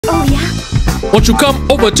Oh, yeah? Won't you come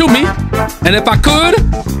over to me? And if I could,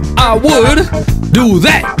 I would do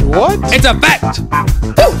that. What? It's a fact.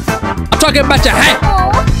 Woo! I'm talking about your hat.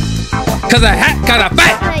 Cause a hat kinda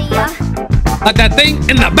fat. Like that thing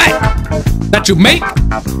in the back that you make.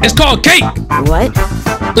 It's called cake. What?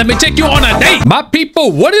 Let me take you on a date. My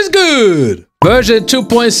people, what is good? Version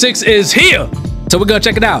 2.6 is here. So we're gonna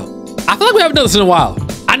check it out. I feel like we haven't done this in a while.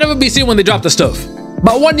 I never be seeing when they drop the stuff.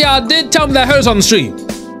 But one y'all did tell me that hers on the stream.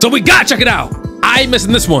 So we gotta check it out. I ain't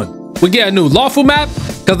missing this one. We get a new lawful map,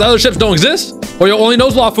 because the other ships don't exist. Or you only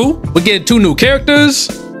knows lawful. We get 2 new characters.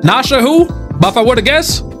 Not sure who, but if I were to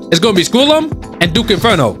guess, it's gonna be Schoolum and Duke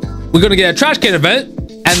Inferno. We're gonna get a trash can event,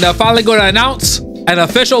 and they're finally gonna announce an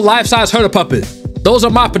official life-size herder puppet. Those are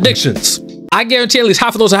my predictions. I guarantee at least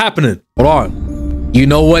half of those are happening. Hold on. You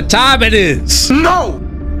know what time it is. No!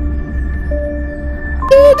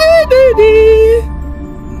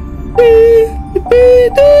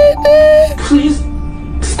 Please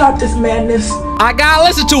stop this madness. I gotta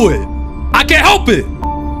listen to it. I can't help it.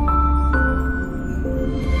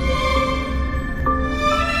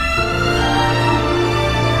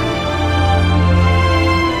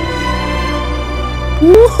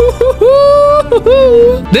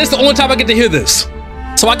 This is the only time I get to hear this,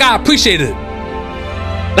 so I gotta appreciate it.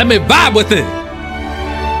 Let me vibe with it.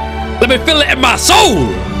 Let me feel it in my soul.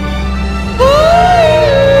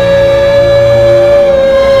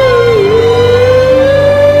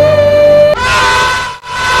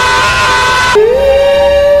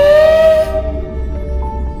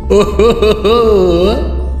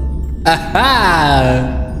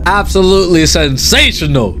 Absolutely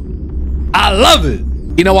sensational. I love it.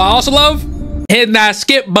 You know what I also love? Hitting that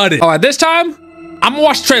skip button. All right, this time, I'm gonna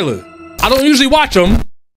watch the trailer. I don't usually watch them,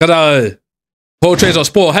 because whole trailers are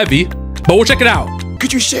spoil heavy, but we'll check it out.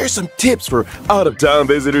 Could you share some tips for out-of-town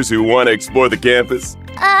visitors who want to explore the campus?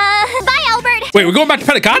 Bye, Albert. Wait, we're going back to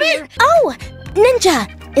Pinecany? Oh, Ninja.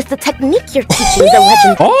 Is the technique you're teaching the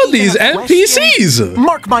legend? All these NPCs.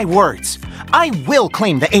 Mark my words. I will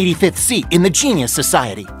claim the 85th seat in the Genius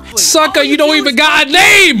Society. Sucker, you don't even got a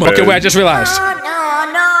name. Okay, wait, I just realized.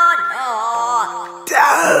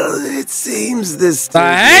 It seems this The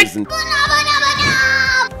heck? isn't...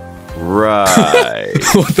 Right.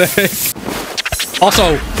 What the heck?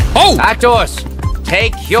 Also, oh! Actors,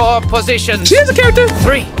 take your positions. She has a character.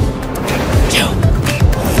 3, 2,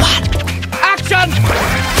 1. Action!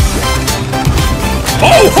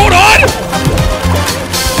 Oh, hold on!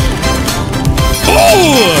 Oh!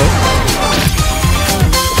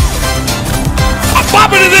 I'm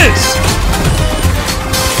bopping to this!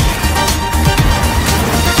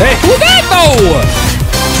 Hey, who that though?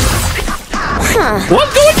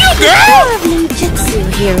 What's good with you, girl? Ninjutsu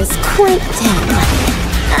here is quite dim.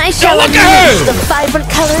 I shall look at her! unleash the vibrant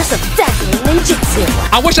colors of dazzling ninjutsu.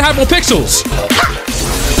 I wish I had more pixels.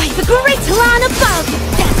 By the great lawn above,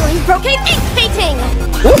 dazzling brocade ink painting.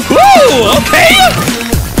 Woohoo! Okay.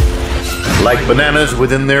 Like bananas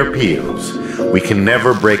within their peels, we can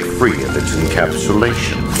never break free of its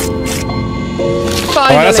encapsulation.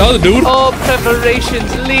 Finally, that's the other dude. all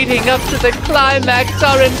preparations leading up to the climax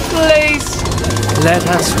are in place. Let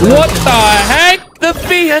us What the heck? the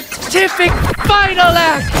beatific final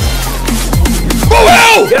act. Oh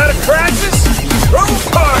hell! Got a crisis? Roll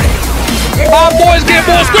party! Our boys get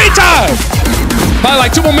more screen time. By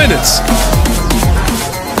like 2 more minutes.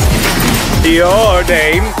 Your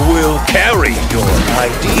name will carry your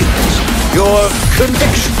ideals, your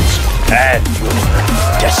convictions, and your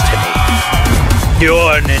destiny.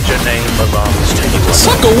 Your ninja name belongs to you.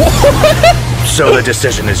 Sucker, what? So the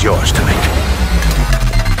decision is yours to make.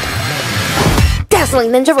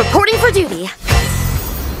 Dazzling ninja reporting for duty.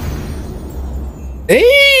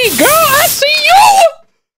 Hey, girl, I see you.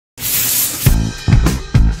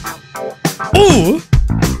 Ooh,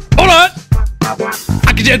 hold on.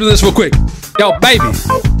 I can just do this real quick. Yo, baby,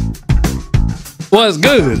 what's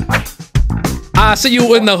good? I see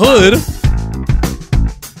you in the hood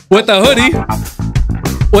with the hoodie,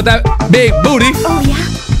 with that big booty. Oh,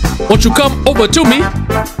 yeah? Won't you come over to me?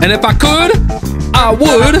 And if I could, I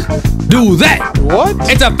would do that. What?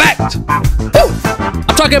 It's a fact. Woo!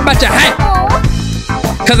 I'm talking about your hat.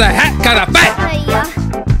 Cause a hat kinda fat.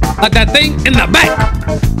 Like that thing in the back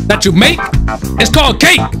that you make. It's called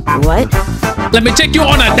cake. What? Let me take you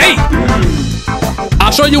on a date.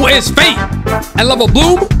 I'll show you it's fate. And love will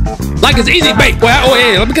bloom like it's easy bake. Well, oh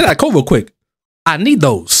yeah, let me get that code real quick. I need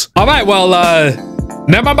those. All right, well,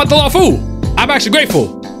 never mind about the lawful. I'm actually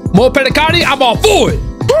grateful. More Pinecany, I'm all for it.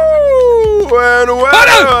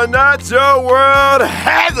 Well, not your world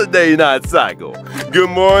has a day-night cycle. Good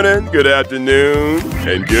morning, good afternoon,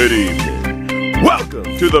 and good evening. Welcome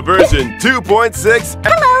to the version 2.6.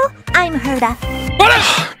 Hello, I'm Herda.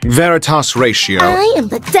 Veritas Ratio. I am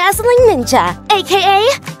the Dazzling Ninja, aka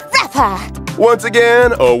Rapper. Once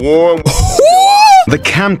again, a warm... The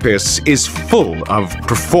campus is full of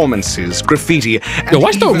performances, graffiti, and Yo,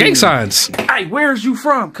 watch those gang signs. Hey, where's you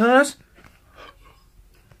from, cuz?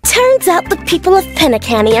 Turns out the people of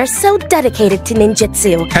Pinecany are so dedicated to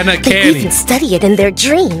ninjutsu. They even study it in their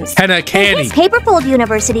dreams. Pinecany. Paperfold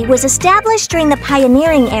University was established during the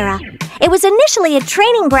pioneering era. It was initially a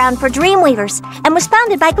training ground for Dreamweavers and was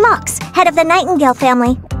founded by Glocks, head of the Nightingale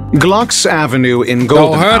family. Glocks Avenue in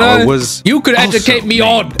Golden Hour was... You could educate me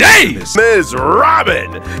all day! Ms.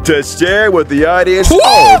 Robin, to share with the audience...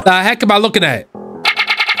 What the heck am I looking at?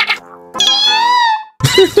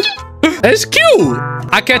 It's cute!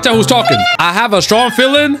 I can't tell who's talking. I have a strong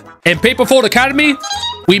feeling in Paperfold Academy,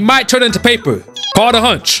 we might turn into paper. Call the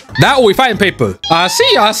hunch. That or we fight in paper. I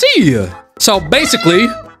see. So basically,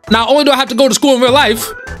 not only do I have to go to school in real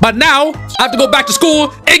life, but now I have to go back to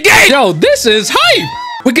school again! Yo, this is hype!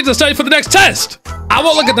 We get to study for the next test. I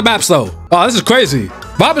won't look at the maps though. Oh, this is crazy.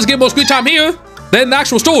 Bob is getting more screen time here than the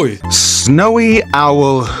actual story. Snowy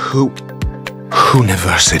Owl Hoop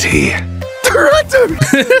University.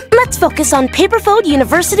 Let's focus on Paperfold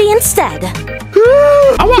University instead.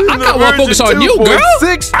 I got one focus on you, girl.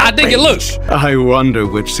 I think it looks. I wonder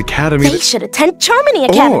which academy... They should attend Charmony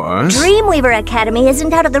Academy. Or... Dreamweaver Academy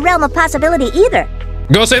isn't out of the realm of possibility either.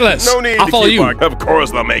 Go say less. No need I'll to follow keep you. Of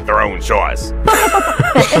course they'll make their own choice.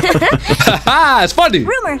 It's funny.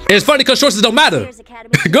 Rumor. It's funny because choices don't matter.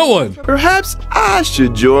 Good one. Perhaps I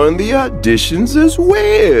should join the auditions as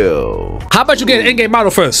well. How about you get an in-game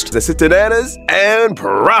model first? Assistant Annas and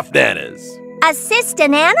Prof Nanas.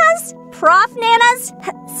 Assistant Annas? Prof Nanas?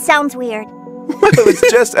 Sounds weird. Well, it's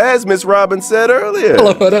just as Miss Robin said earlier.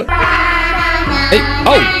 Hello, Huda. Hey,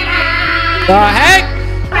 oh. The heck?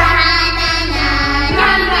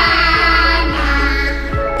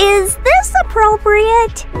 Is this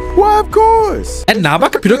appropriate? Why, of course. And now my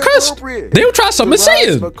computer cursed. They will try something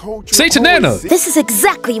saying. Say to Nana. This is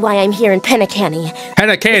exactly why I'm here in Pinecany.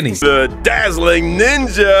 Pinecany. The Dazzling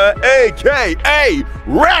Ninja, a.k.a.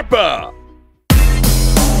 Rapper.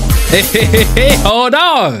 Hey, hold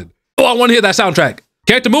on. Oh, I want to hear that soundtrack.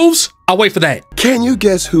 Character moves? I'll wait for that. Can you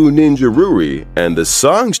guess who Ninja Ruri and the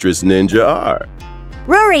songstress Ninja are?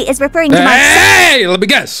 Ruri is referring to Hey, let me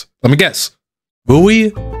guess. Rui?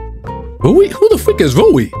 Who the freak is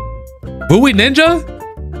Rui? Rui Ninja?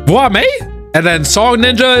 Wame? And then Song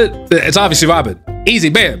Ninja? It's obviously Robin. Easy,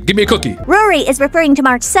 bam. Give me a cookie. Ruri is referring to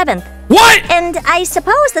March 7th. What? And I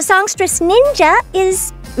suppose the songstress Ninja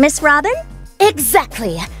is Miss Robin?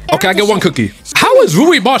 Exactly. Okay, I get one cookie. How is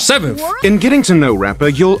Rui March 7th? In getting to know Rapper,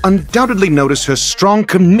 you'll undoubtedly notice her strong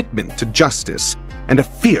commitment to justice and a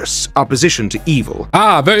fierce opposition to evil.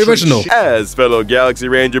 Ah, very original. As fellow Galaxy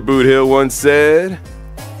Ranger Boot Hill once said,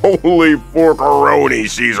 "Holy forkaroni,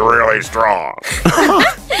 she's really strong."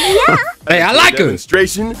 Yeah. Hey, I like her.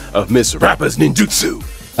 Demonstration of Miss Rapper's ninjutsu.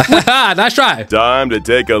 Nice try. Time to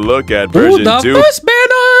take a look at Ooh, version the 2. first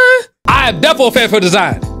banner. I am definitely a fan for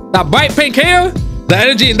design. That bright pink hair, the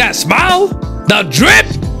energy in that smile, the drip,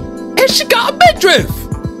 and she got a midriff.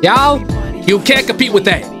 Y'all, you can't compete with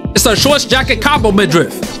that. It's a shorts jacket combo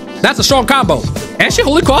midriff. That's a strong combo. And she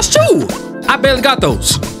holy cross too. I barely got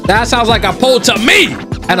those. That sounds like a poll to me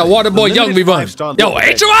and a Waterboy Young rerun. Yo,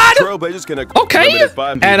 ain't you on? Okay.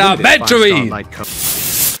 And a victory.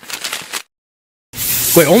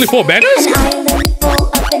 Wait, only 4 banners? An island full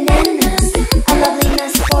of bananas, a lovely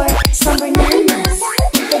mess for some bananas.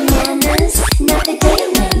 Eat bananas, not the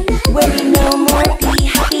daily, where we no more be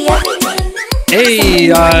happy every day. Hey,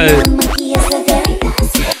 monkey is the very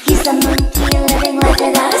best. He's a monkey living life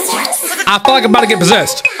without a stress. I feel like I'm about to get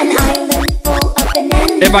possessed. An island full of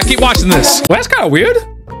bananas. If I keep watching this. Well, that's kind of weird.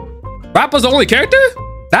 Rapper's the only character?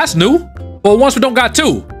 That's new. Well, once we don't got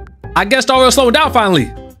 2. I guess they're all slowing down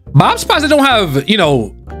finally. But I'm surprised they don't have,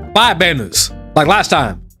 5 banners like last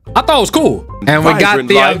time. I thought it was cool. And we got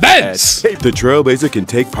the events. The Trailblazer can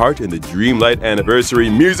take part in the Dreamlight Anniversary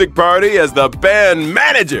Music Party as the band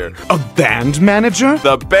manager. A band manager?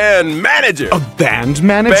 The band manager. A band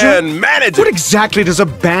manager? Band manager. What exactly does a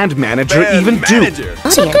band manager even do?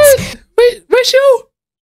 So good. Wait, Ratio?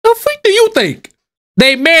 The freak do you think?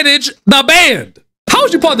 They manage the band. How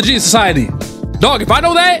is you part of the Genius Society? Dog, if I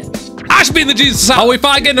know that, I should be in the Jesus Society. Oh, we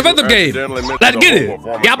finally get in the rhythm game. Let's get it.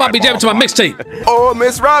 Y'all about to be jamming to my mixtape. Or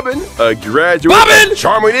Miss Robin, a graduate Robin! of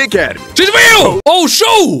Charmony Academy. She's real! Oh,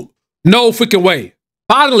 shoot! No freaking way.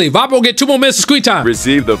 Finally, Robin will get 2 more minutes of screen time.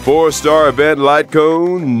 Receive the 4-star event light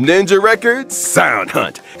cone, Ninja Records, Sound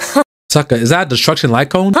Hunt. Sucker, is that a destruction light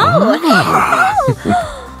cone?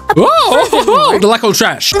 Oh. Oh, the Lyco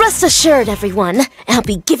trash. Rest assured, everyone, I'll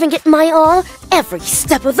be giving it my all every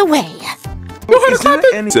step of the way.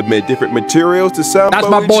 Submit different materials to Sampo. That's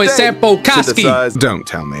my boy Sampo Koski. Don't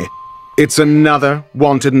tell me. It's another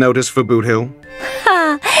wanted notice for Boot Hill.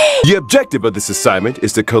 The objective of this assignment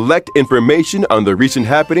is to collect information on the recent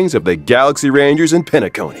happenings of the Galaxy Rangers in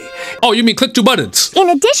Pinecany. Oh, you mean click 2 buttons? In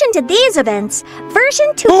addition to these events, version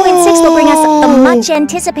 2.6 will bring us the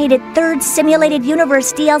much-anticipated third Simulated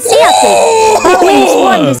Universe DLC update.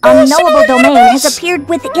 Following this unknowable domain has appeared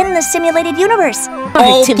within the Simulated Universe.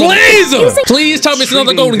 Oh, please! Please tell me it's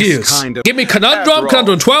another Golden Gears. Give me Conundrum,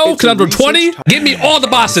 Conundrum 12, Conundrum 20. Give me all the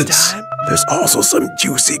bosses. There's also some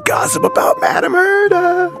juicy gossip about Madame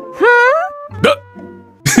Herda.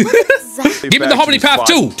 Give me the Harmony Path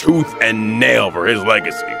 2. Tooth and nail for his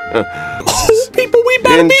legacy. Oh, people, we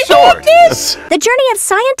better be on this. The journey of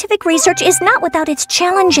scientific research is not without its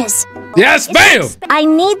challenges. Yes, ma'am. I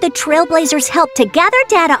need the Trailblazers' help to gather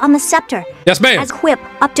data on the Scepter. Yes, ma'am. Equip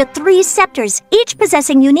up to 3 scepters, each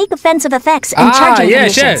possessing unique offensive effects and charging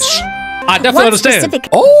yes, conditions. yes. I definitely understand.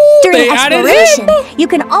 During they added exploration, him. you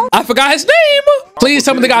can also I forgot his name. Please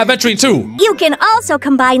tell me the guy adventuring too. You can also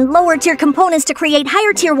combine lower tier components to create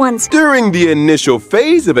higher tier ones. During the initial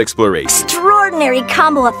phase of exploration, Extraordinary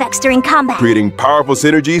combo effects during combat. creating powerful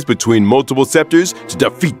synergies between multiple scepters to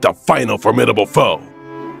defeat the final formidable foe.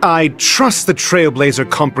 I trust the Trailblazer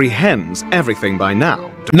comprehends everything by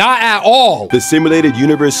now. Not at all. The Simulated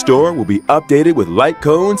Universe store will be updated with light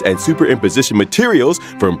cones and superimposition materials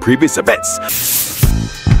from previous events.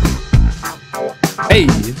 Hey.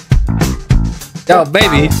 Yo,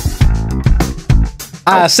 baby.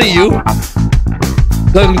 I see you.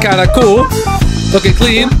 Looking kinda cool. Looking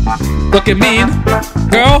clean. Looking mean.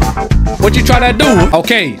 Girl, what you trying to do?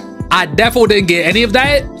 Okay, I definitely didn't get any of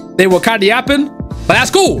that. They were kinda yapping, but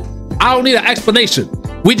that's cool. I don't need an explanation.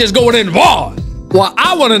 We just going in raw. What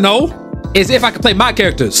I want to know is if I can play my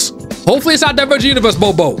characters. Hopefully it's not Divergent Universe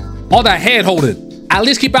Bobo. All that hand holding. At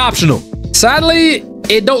least keep it optional. Sadly,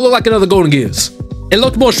 it don't look like another Golden Gears. It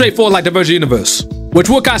looked more straightforward like Divergent Universe, which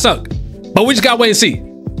would kind of suck. But we just gotta wait and see.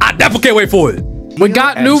 I definitely can't wait for it. We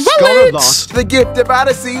got new relics. The gift of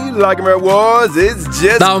Odyssey, like it was, is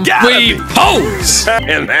just the pose.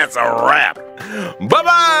 And that's a wrap.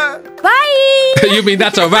 Bye-bye. Bye. You mean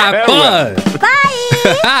that's a wrap? Bye.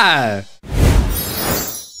 Bye.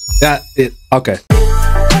 That it. Okay.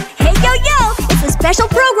 Hey, yo, yo. It's a special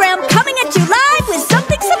program coming at you live with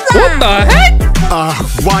something sublime. What the heck?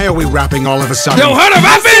 Why are we rapping all of a sudden? Yo, heard of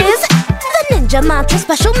rapping? This is the Ninja Mantra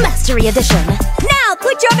Special Mastery Edition. Now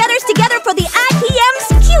put your betters together for the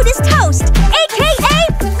IPM's cutest host,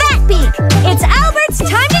 a.k.a. Fatbeak. It's Albert's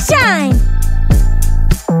time to shine.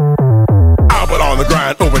 Albert on the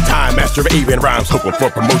grind, overtime, master of avian rhymes, hoping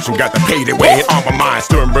for promotion, got the pay to win on my mind.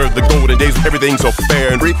 Sternberg, the golden days, everything so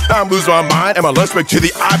fair and free. I'm losing my mind, and my lunch break to the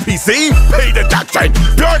IPC. Pay the doctrine,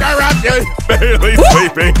 pure corruption, barely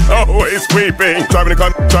sleeping, always sweeping. Driving a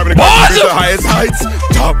car to the highest heights.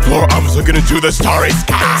 Top floor, I was looking into the starry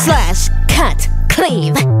sky. / cut,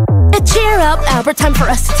 cleave. Cheer up, Albert, time for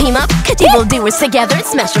us to team up. Catch evildoers together and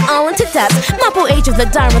smash them all into dust. Mappou age of the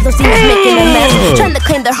Dharma, those demons making a mess. Trying to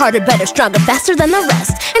claim they're harder, better, stronger, faster than the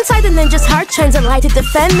rest. Inside the ninja's heart shines a light to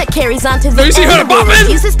defend that carries on to the end. The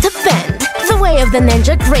refuses to bend. The way of the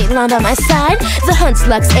ninja, great land on my side. The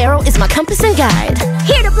Huntslug's arrow is my compass and guide.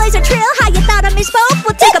 Here to blaze a trail, how you thought I misspoke?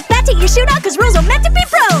 We'll take a bet to your shootout, cause rules are meant to be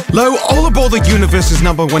broke. Lo, all aboard the universe's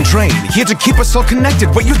 #1 train, here to keep us all connected.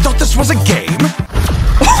 What, you thought this was a game?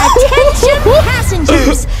 Attention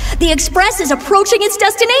passengers! The express is approaching its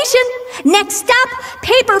destination. Next stop,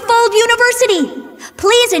 Paperfold University.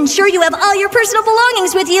 Please ensure you have all your personal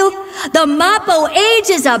belongings with you. The Mappou age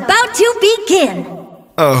is about to begin.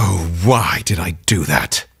 Oh, why did I do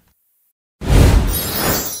that?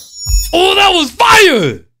 Oh, that was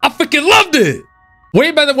fire! I freaking loved it!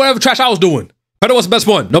 Way better than whatever trash I was doing. Heard it was the best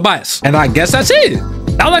one, no bias. And I guess that's it.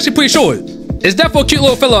 That was actually pretty short. It's definitely a cute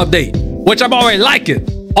little filler update, which I'm already liking.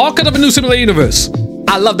 All because of a new Simulated Universe.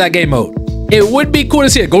 I love that game mode. It would be cool to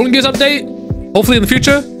see a Golden Gears update, hopefully in the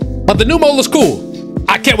future, but the new mode looks cool.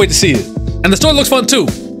 I can't wait to see it. And the story looks fun too.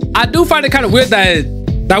 I do find it kind of weird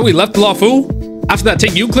that we left Lawfu after that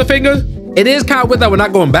Take You cliffhanger. It is kind of weird that we're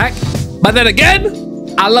not going back. But then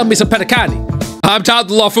again, I love me some Pinecany. I'm tired of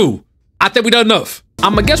the Lawfu. I think we done enough.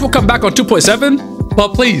 I guess we'll come back on 2.7,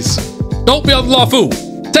 but please, don't be on the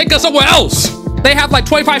Lawfu. Take us somewhere else. They have like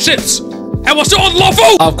 25 ships, and we're still on the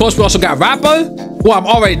Lawfu. Of course, we also got Rapper, who I'm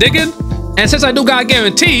already digging. And since I do got a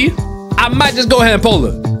guarantee, I might just go ahead and pull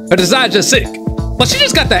her. Her design's just sick, but she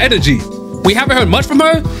just got that energy. We haven't heard much from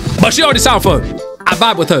her, but she already sounds fun. I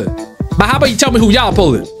vibe with her. But how about you tell me who y'all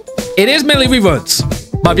pulling? It is mainly reruns.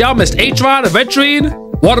 But if y'all missed Atron,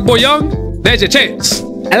 Aventurine, Waterboy Young, there's your chance.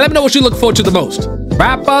 And let me know what you look forward to the most.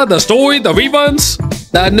 Rapper, the story, the reruns,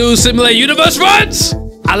 the new Simulator Universe runs.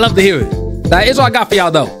 I love to hear it. That is all I got for y'all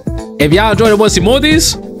though. If y'all enjoyed and want to see more of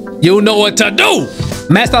these, you know what to do.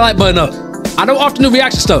 Smash that like button up. I don't often do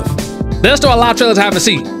reaction stuff. There's still a lot of trailers I haven't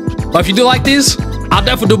seen. But if you do like these, I'll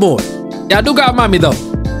definitely do more. Y'all do gotta remind me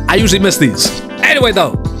though. I usually miss these. Anyway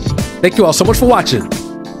though, thank you all so much for watching.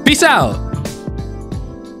 Peace out.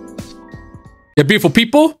 You beautiful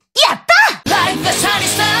people.